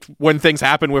fans like when things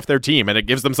happen with their team, and it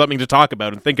gives them something to talk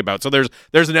about and think about. So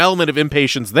there's an element of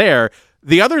impatience there.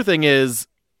 The other thing is,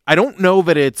 I don't know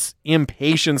that it's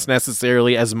impatience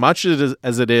necessarily as much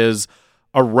as it is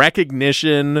a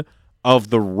recognition of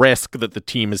the risk that the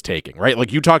team is taking, right?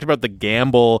 Like, you talked about the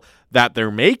gamble that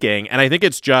they're making, and I think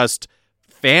it's just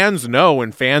fans know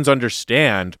and fans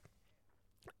understand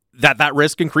that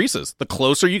risk increases. The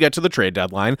closer you get to the trade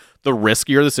deadline, the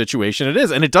riskier the situation it is.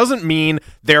 And it doesn't mean,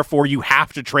 therefore, you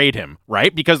have to trade him,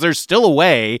 right? Because there's still a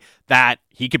way that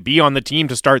he could be on the team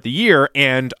to start the year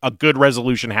and a good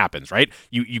resolution happens, right?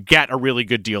 You get a really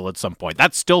good deal at some point.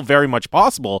 That's still very much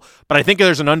possible, but I think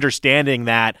there's an understanding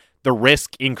that the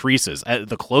risk increases.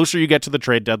 The closer you get to the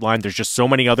trade deadline, there's just so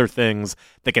many other things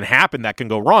that can happen that can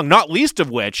go wrong, not least of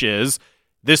which is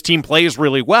this team plays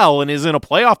really well and is in a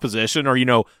playoff position or,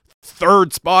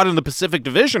 third spot in the Pacific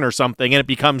Division or something, and it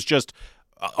becomes just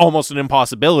almost an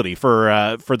impossibility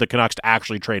for the Canucks to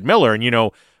actually trade Miller.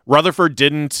 And, Rutherford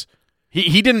didn't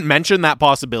mention that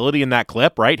possibility in that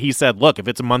clip, right? He said, look, if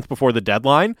it's a month before the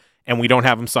deadline and we don't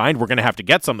have him signed, we're going to have to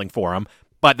get something for him.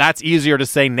 But that's easier to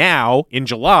say now in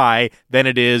July than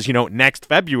it is, next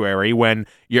February when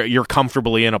you're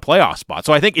comfortably in a playoff spot.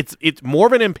 So I think it's more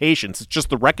of an impatience. It's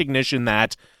just the recognition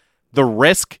that the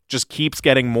risk just keeps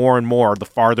getting more and more the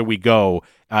farther we go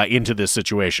into this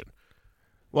situation.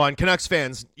 Well, and Canucks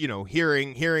fans,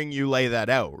 hearing you lay that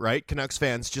out, right? Canucks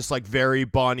fans just like very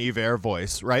Bon Iver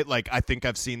voice, right? Like, I think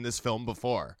I've seen this film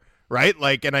before, right?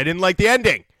 Like, and I didn't like the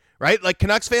ending, right? Like,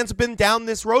 Canucks fans have been down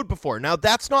this road before. Now,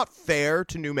 that's not fair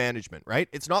to new management, right?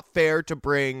 It's not fair to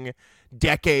bring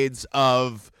decades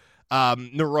of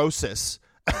neurosis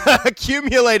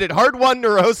hard-won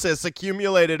neurosis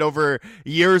accumulated over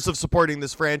years of supporting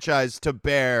this franchise to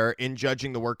bear in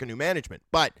judging the work of new management.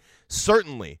 But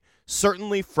certainly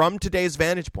certainly from today's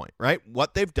vantage point, right?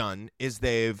 What they've done is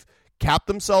they've capped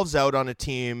themselves out on a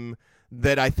team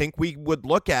that I think we would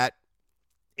look at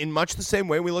in much the same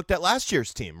way we looked at last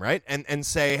year's team, right? And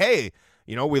say, hey,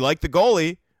 we like the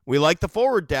goalie, we like the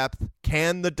forward depth.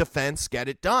 Can the defense get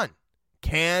it done?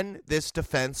 Can this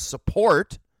defense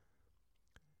support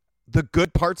the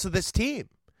good parts of this team?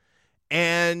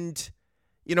 And,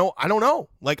 I don't know.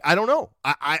 I don't know.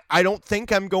 I don't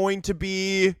think I'm going to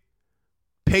be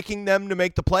picking them to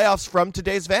make the playoffs from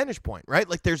today's vantage point, right?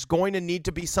 There's going to need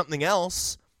to be something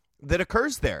else that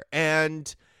occurs there.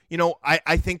 And,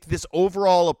 I think this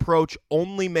overall approach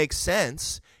only makes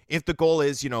sense if the goal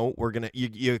is,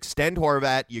 you extend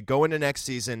Horvat, you go into next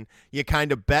season, you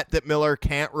kind of bet that Miller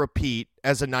can't repeat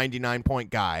as a 99-point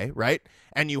guy, right?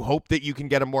 And you hope that you can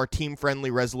get a more team-friendly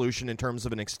resolution in terms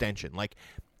of an extension.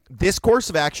 This course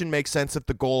of action makes sense if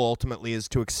the goal ultimately is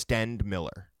to extend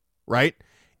Miller, right?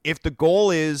 If the goal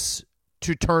is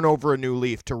to turn over a new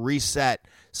leaf, to reset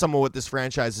some of what this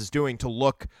franchise is doing, to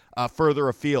look further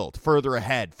afield, further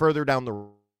ahead, further down the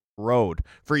road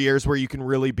for years where you can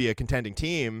really be a contending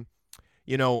team,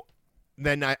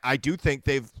 then I do think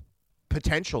they've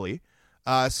potentially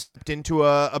stepped into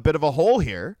a bit of a hole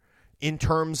here in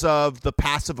terms of the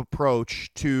passive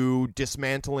approach to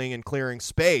dismantling and clearing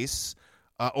space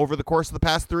over the course of the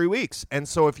past 3 weeks. And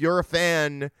so if you're a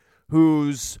fan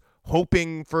who's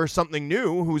hoping for something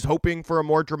new, who's hoping for a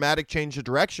more dramatic change of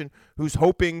direction, who's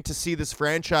hoping to see this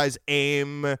franchise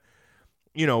aim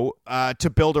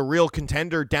to build a real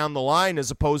contender down the line as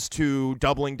opposed to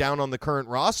doubling down on the current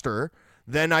roster,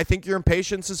 then I think your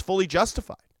impatience is fully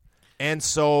justified. And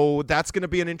so that's going to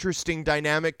be an interesting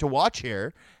dynamic to watch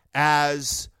here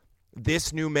as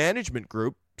this new management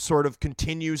group sort of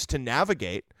continues to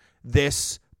navigate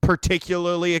this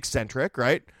particularly eccentric,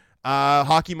 right,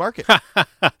 hockey market.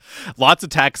 Lots of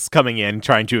texts coming in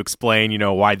trying to explain,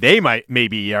 why they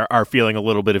maybe are feeling a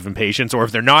little bit of impatience, or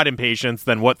if they're not impatient,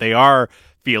 then what they are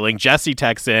feeling. Jesse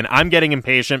texts in, I'm getting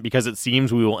impatient because it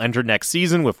seems we will enter next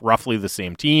season with roughly the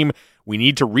same team. We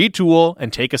need to retool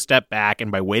and take a step back,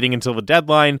 and by waiting until the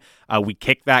deadline, we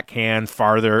kick that can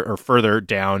further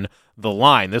down the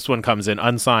line. This one comes in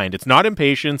unsigned. It's not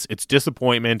impatience, it's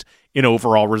disappointment in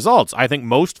overall results. I think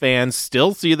most fans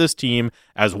still see this team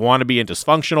as wannabe and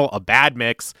dysfunctional, a bad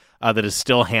mix that is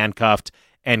still handcuffed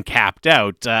and capped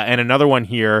out. And another one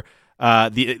here,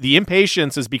 the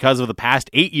impatience is because of the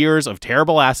past 8 years of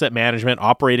terrible asset management,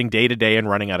 operating day to day and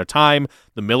running out of time.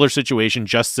 The Miller situation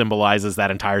just symbolizes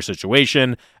that entire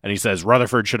situation. And he says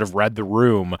Rutherford should have read the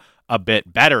room a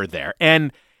bit better there.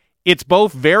 And it's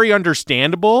both very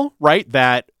understandable, right,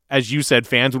 that, as you said,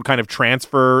 fans would kind of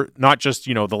transfer not just,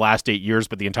 the last 8 years,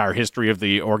 but the entire history of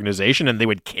the organization, and they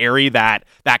would carry that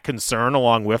concern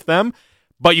along with them.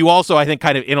 But you also, I think,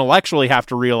 kind of intellectually have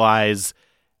to realize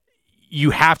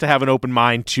you have to have an open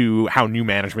mind to how new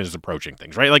management is approaching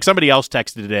things, right? Somebody else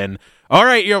texted it in, all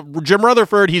right, Jim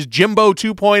Rutherford, he's Jimbo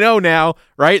 2.0 now,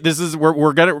 right?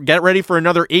 We're going to get ready for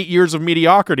another 8 years of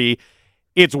mediocrity.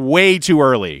 It's way too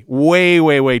early,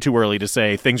 way too early to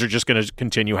say things are just going to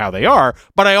continue how they are.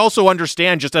 But I also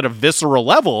understand just at a visceral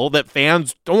level that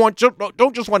fans don't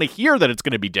just want to hear that it's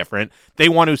going to be different. They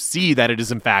want to see that it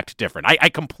is in fact different. I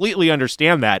completely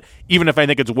understand that, even if I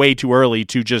think it's way too early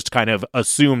to just kind of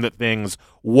assume that things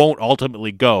won't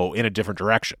ultimately go in a different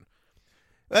direction.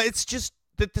 It's just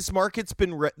that this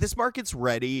market's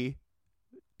ready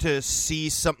to see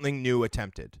something new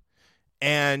attempted.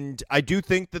 And I do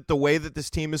think that the way that this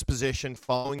team is positioned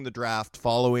following the draft,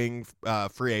 following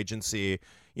free agency,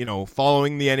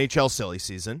 following the NHL silly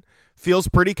season, feels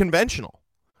pretty conventional.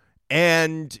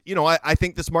 And, I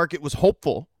think this market was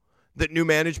hopeful that new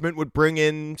management would bring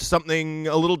in something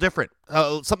a little different,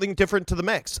 something different to the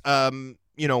mix.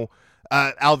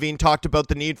 Alvin talked about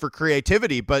the need for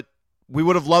creativity, but we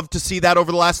would have loved to see that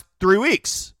over the last 3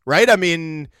 weeks, right? I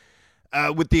mean,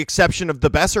 with the exception of the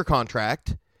Besser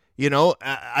contract,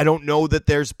 I don't know that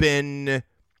there's been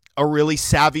a really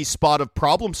savvy spot of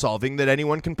problem solving that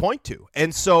anyone can point to.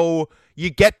 And so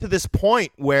you get to this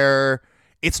point where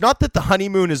it's not that the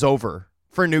honeymoon is over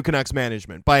for new Canucks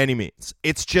management by any means.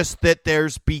 It's just that they're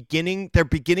beginning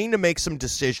to make some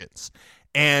decisions.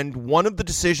 And one of the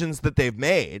decisions that they've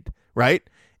made, right,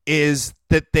 is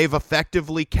that they've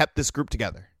effectively kept this group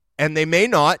together. And they may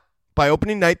not. By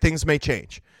opening night, things may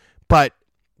change. But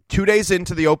 2 days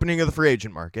into the opening of the free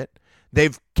agent market,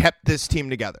 they've kept this team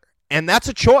together. And that's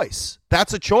a choice.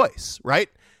 That's a choice, right?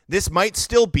 This might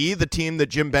still be the team that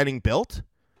Jim Benning built,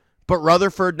 but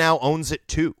Rutherford now owns it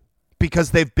too,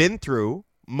 because they've been through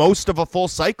most of a full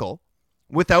cycle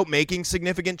without making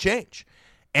significant change.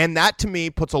 And that, to me,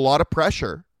 puts a lot of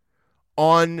pressure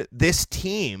on this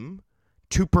team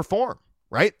to perform,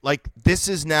 right? Like this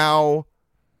is now,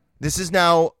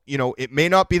 it may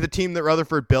not be the team that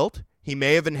Rutherford built. He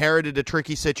may have inherited a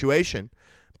tricky situation,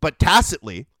 but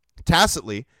tacitly,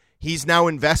 he's now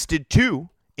invested too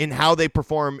in how they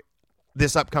perform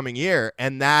this upcoming year.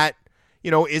 And that,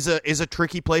 is a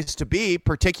tricky place to be,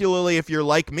 particularly if you're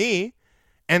like me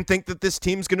and think that this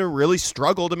team's going to really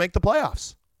struggle to make the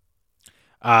playoffs.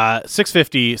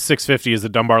 650 is the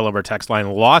Dunbar Lumber text line.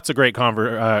 Lots of great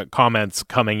comments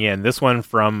coming in. This one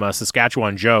from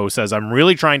Saskatchewan Joe says, I'm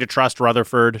really trying to trust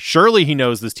Rutherford. Surely he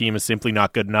knows this team is simply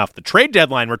not good enough. The trade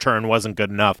deadline return wasn't good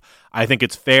enough. I think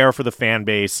it's fair for the fan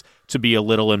base to be a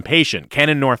little impatient. Ken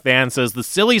in North Van says, the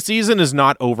silly season is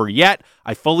not over yet.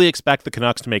 I fully expect the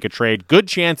Canucks to make a trade. Good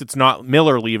chance it's not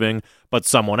Miller leaving, but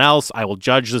someone else. I will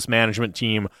judge this management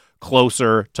team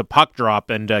closer to puck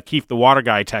drop. And Keith the Water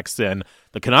Guy texts in,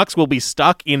 the Canucks will be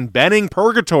stuck in Benning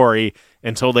purgatory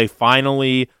until they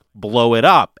finally blow it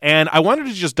up. And I wanted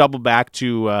to just double back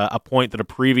to a point that a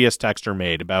previous texter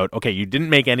made about, okay, you didn't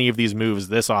make any of these moves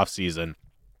this offseason,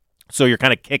 so you're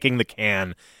kind of kicking the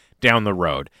can down the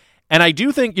road. And I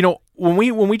do think, when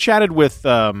we chatted with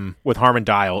Harman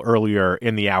Dial earlier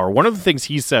in the hour, one of the things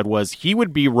he said was he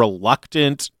would be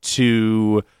reluctant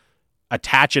to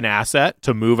attach an asset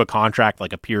to move a contract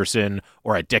like a Pearson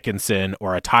or a Dickinson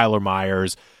or a Tyler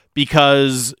Myers,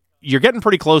 because you're getting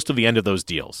pretty close to the end of those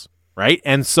deals, right?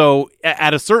 And so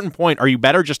at a certain point, are you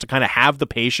better just to kind of have the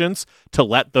patience to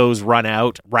let those run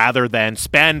out rather than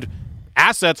spend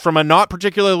assets from a not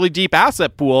particularly deep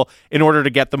asset pool in order to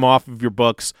get them off of your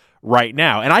books right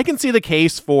now? And I can see the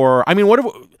case for,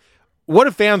 what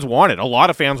have fans wanted? A lot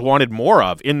of fans wanted more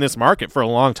of in this market for a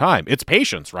long time. It's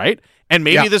patience, right? And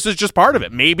maybe this is just part of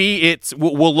it. Maybe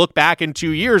we'll look back in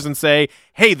 2 years and say,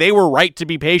 hey, they were right to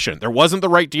be patient. There wasn't the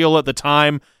right deal at the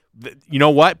time. You know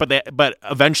what? But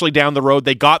eventually down the road,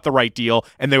 they got the right deal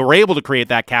and they were able to create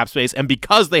that cap space. And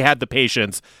because they had the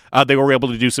patience, they were able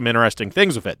to do some interesting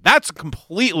things with it. That's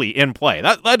completely in play.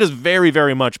 That is very,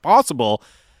 very much possible.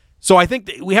 So I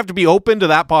think we have to be open to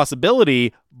that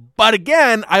possibility. But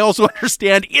again, I also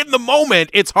understand in the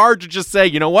moment, it's hard to just say,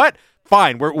 you know what?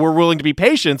 Fine, we're willing to be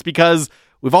patient, because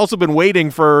we've also been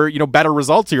waiting for, better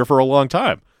results here for a long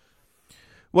time.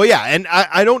 Well, yeah, and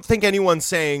I don't think anyone's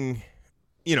saying,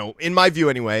 in my view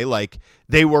anyway, like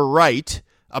they were right.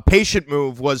 A patient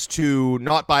move was to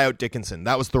not buy out Dickinson.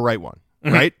 That was the right one,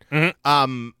 right?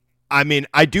 Mm-hmm.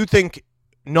 I do think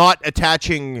not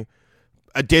attaching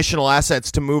additional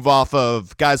assets to move off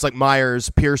of guys like Myers,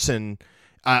 Pearson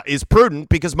is prudent,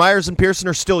 because Myers and Pearson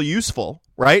are still useful,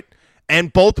 right?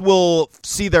 And both will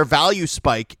see their value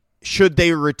spike should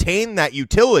they retain that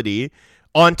utility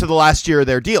onto the last year of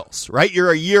their deals, right?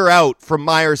 You're a year out from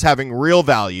Myers having real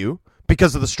value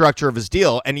because of the structure of his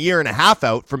deal, and a year and a half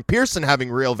out from Pearson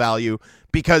having real value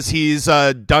because he's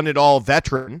done it all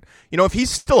veteran. If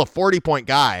he's still a 40-point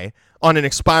guy on an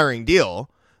expiring deal,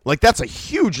 like that's a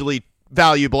hugely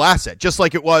valuable asset, just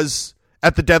like it was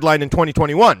at the deadline in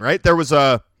 2021, right? There was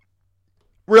a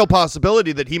real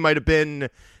possibility that he might have been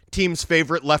team's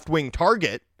favorite left-wing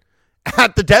target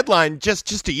at the deadline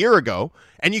just a year ago,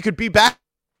 and you could be back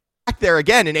there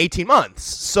again in 18 months.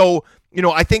 So,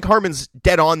 I think Harman's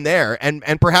dead on there,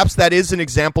 and perhaps that is an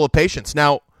example of patience.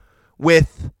 Now,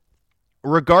 with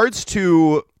regards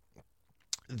to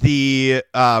the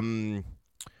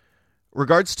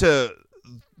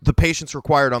patience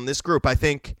required on this group, I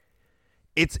think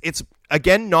it's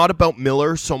again not about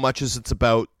Miller so much as it's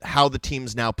about how the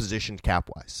team's now positioned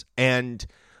cap-wise. And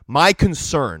my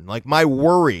concern, like my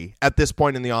worry at this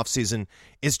point in the offseason,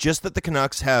 is just that the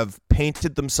Canucks have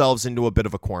painted themselves into a bit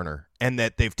of a corner, and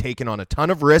that they've taken on a ton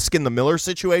of risk in the Miller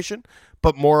situation,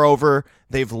 but moreover,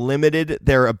 they've limited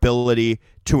their ability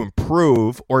to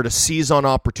improve or to seize on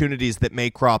opportunities that may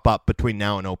crop up between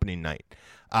now and opening night.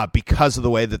 Because of the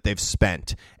way that they've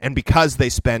spent, and because they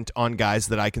spent on guys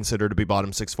that I consider to be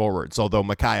bottom six forwards, although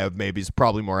Mikheyev maybe is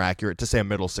probably more accurate to say a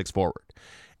middle six forward.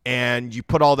 And you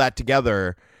put all that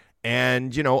together,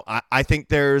 and I think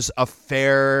there's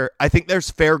fair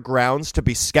grounds to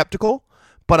be skeptical,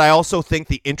 but I also think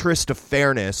the interest of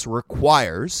fairness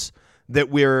requires that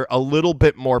we're a little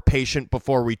bit more patient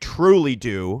before we truly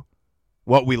do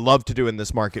what we love to do in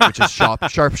this market, which is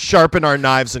sharpen our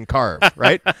knives and carve,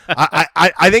 right?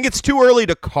 I think it's too early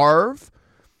to carve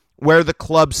where the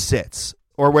club sits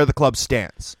or where the club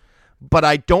stands. But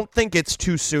I don't think it's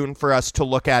too soon for us to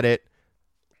look at it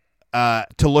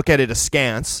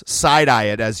askance, side-eye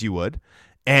it as you would,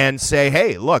 and say,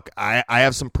 hey, look, I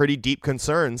have some pretty deep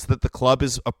concerns that the club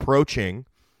is approaching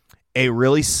a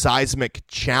really seismic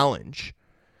challenge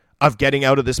of getting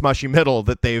out of this mushy middle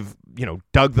that they've,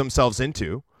 dug themselves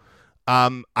into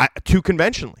too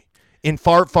conventionally, in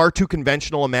far too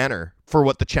conventional a manner for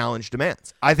what the challenge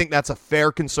demands. I think that's a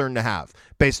fair concern to have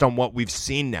based on what we've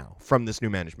seen now from this new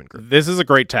management group. This is a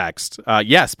great text.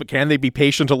 Yes, but can they be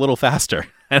patient a little faster?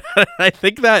 And I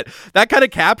think that kind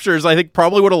of captures,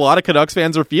 probably what a lot of Canucks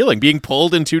fans are feeling, being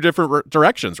pulled in two different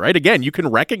directions, right? Again, you can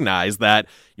recognize that,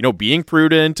 being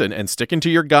prudent and sticking to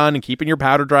your gun and keeping your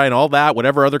powder dry and all that,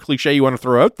 whatever other cliche you want to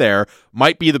throw out there,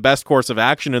 might be the best course of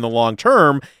action in the long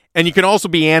term. And you can also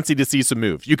be antsy to see some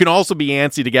moves. You can also be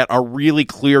antsy to get a really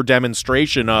clear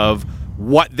demonstration of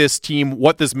what this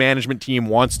management team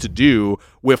wants to do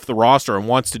with the roster and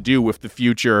wants to do with the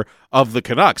future of the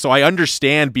Canucks. So I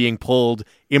understand being pulled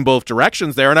in both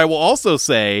directions there. And I will also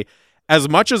say, as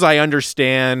much as I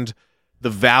understand the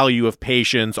value of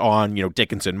patience on,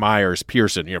 Dickinson, Myers,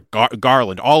 Pearson,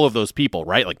 Garland, all of those people,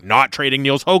 right? Like not trading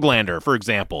Niels Höglander, for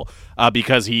example,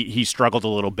 because he struggled a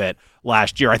little bit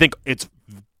last year. I think it's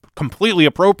completely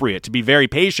appropriate to be very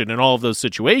patient in all of those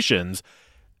situations.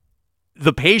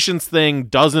 The patience thing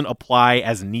doesn't apply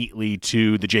as neatly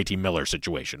to the JT Miller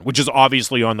situation, which is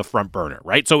obviously on the front burner,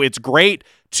 right? So it's great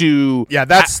to... Yeah,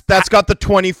 that's got the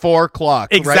 24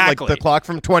 clock, exactly. Right? Like the clock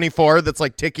from 24 that's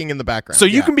like ticking in the background. So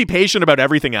you can be patient about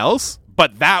everything else,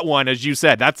 but that one, as you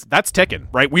said, that's ticking,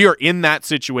 right? We are in that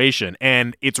situation,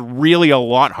 and it's really a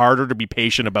lot harder to be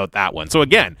patient about that one. So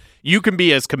again, you can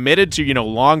be as committed to,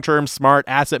 long-term smart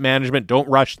asset management, don't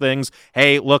rush things.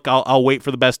 Hey, look, I'll wait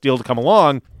for the best deal to come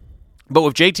along. But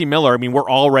with JT Miller, we're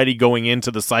already going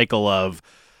into the cycle of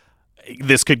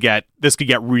this could get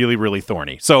really, really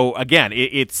thorny. So again,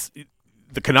 it's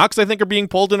the Canucks, I think, are being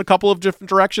pulled in a couple of different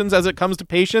directions as it comes to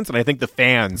patience, and I think the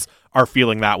fans are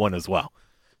feeling that one as well.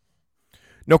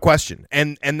 No question.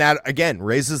 And that, again,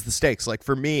 raises the stakes. Like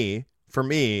for me,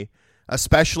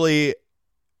 especially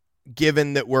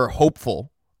given that we're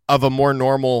hopeful of a more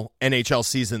normal NHL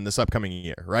season this upcoming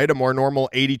year, right? A more normal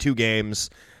 82 games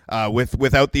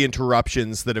without the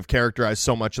interruptions that have characterized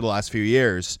so much of the last few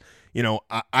years.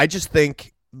 I just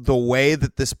think the way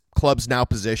that this club's now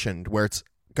positioned, where it's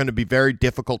going to be very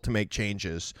difficult to make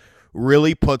changes,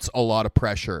 really puts a lot of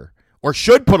pressure, or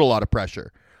should put a lot of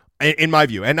pressure, in my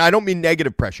view. And I don't mean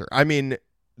negative pressure. I mean,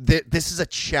 this is a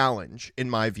challenge, in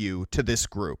my view, to this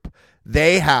group.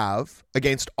 They have,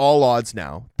 against all odds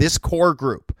now, this core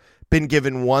group, been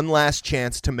given one last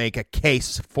chance to make a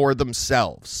case for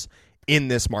themselves in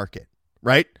this market,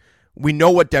 right? We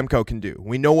know what Demko can do.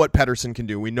 We know what Pettersson can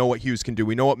do. We know what Hughes can do.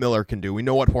 We know what Miller can do. We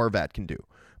know what Horvat can do.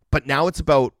 But now it's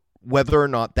about whether or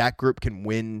not that group can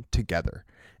win together.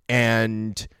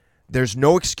 And there's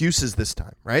no excuses this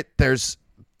time, right?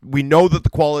 We know that the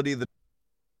quality of the...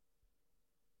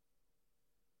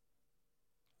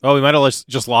 Oh, we might have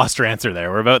just lost our answer there.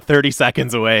 We're about 30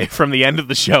 seconds away from the end of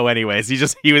the show anyways.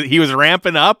 He was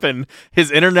ramping up and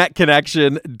his internet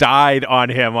connection died on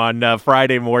him on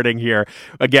Friday morning here.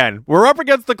 Again, we're up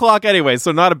against the clock anyway,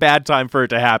 so not a bad time for it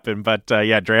to happen. But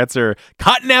Drancer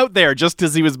cutting out there just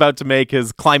as he was about to make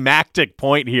his climactic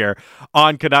point here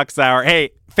on Canucks Hour.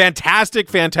 Hey, fantastic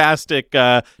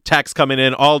text coming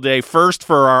in all day. First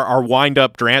for our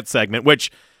wind-up Drance segment,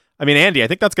 which... Andy, I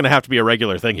think that's going to have to be a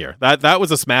regular thing here. That was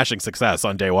a smashing success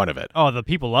on day one of it. Oh, the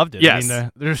people loved it. Yes.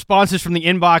 The responses from the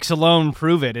inbox alone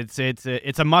prove it. It's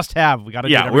a must-have. We got to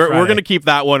do it every Friday. We're going to keep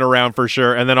that one around for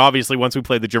sure. And then obviously once we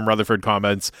play the Jim Rutherford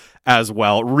comments as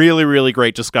well. Really, really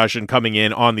great discussion coming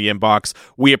in on the inbox.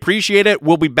 We appreciate it.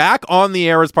 We'll be back on the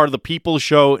air as part of the People's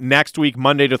Show next week,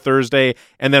 Monday to Thursday,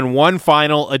 and then one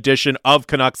final edition of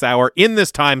Canucks Hour in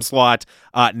this time slot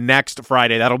next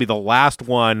Friday. That'll be the last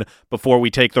one before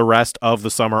we take the rest of the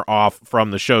summer off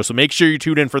from the show. So make sure you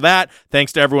tune in for that.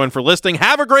 Thanks to everyone for listening.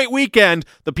 Have a great weekend.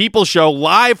 The People's Show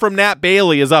live from Nat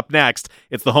Bailey is up next.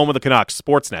 It's the home of the Canucks,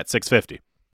 Sportsnet 650.